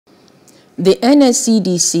The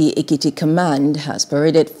NSCDC Ekiti Command has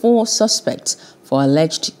paraded 4 suspects for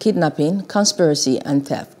alleged kidnapping, conspiracy and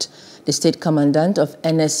theft. The State Commandant of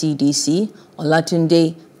N.S.C.D.C,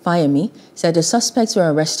 Olatunde Fayemi, said the suspects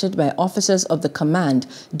were arrested by officers of the command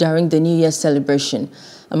during the New Year celebration.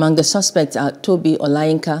 Among the suspects are Toby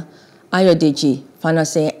Olayinka, Ayodeji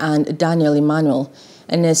Fanase and Daniel Emmanuel.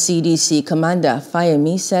 N.S.C.D.C Commander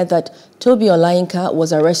Fayemi said that Toby Olayinka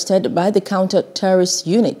was arrested by the counter-terrorist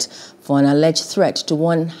unit for an alleged threat to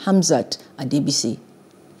one Hamzat Adebisi.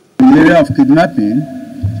 In the area of kidnapping,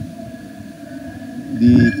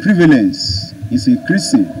 the prevalence is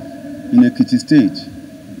increasing in Ekiti State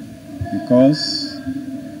because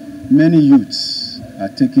many youths are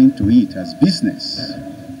taking to it as business.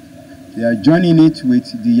 They are joining it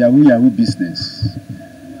with the Yahoo business.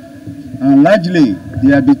 And largely,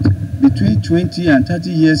 they are between 20 and 30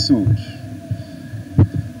 years old.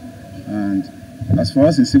 And as for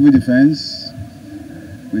us in civil defense,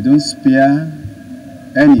 we don't spare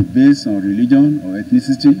any based on religion or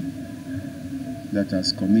ethnicity that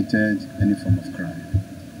has committed any form of crime.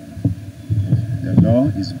 The law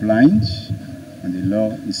is blind and the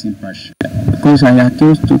law is impartial. Because I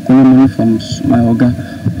accused to collect money from my organ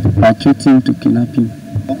by threatening to kidnap him.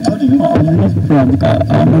 How do you know? I'm not proud because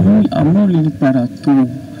I'm not really proud at all.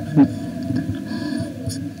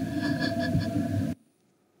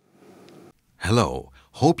 Hello,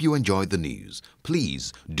 hope you enjoyed the news.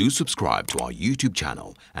 Please do subscribe to our YouTube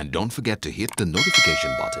channel and don't forget to hit the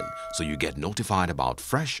notification button so you get notified about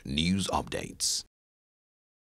fresh news updates.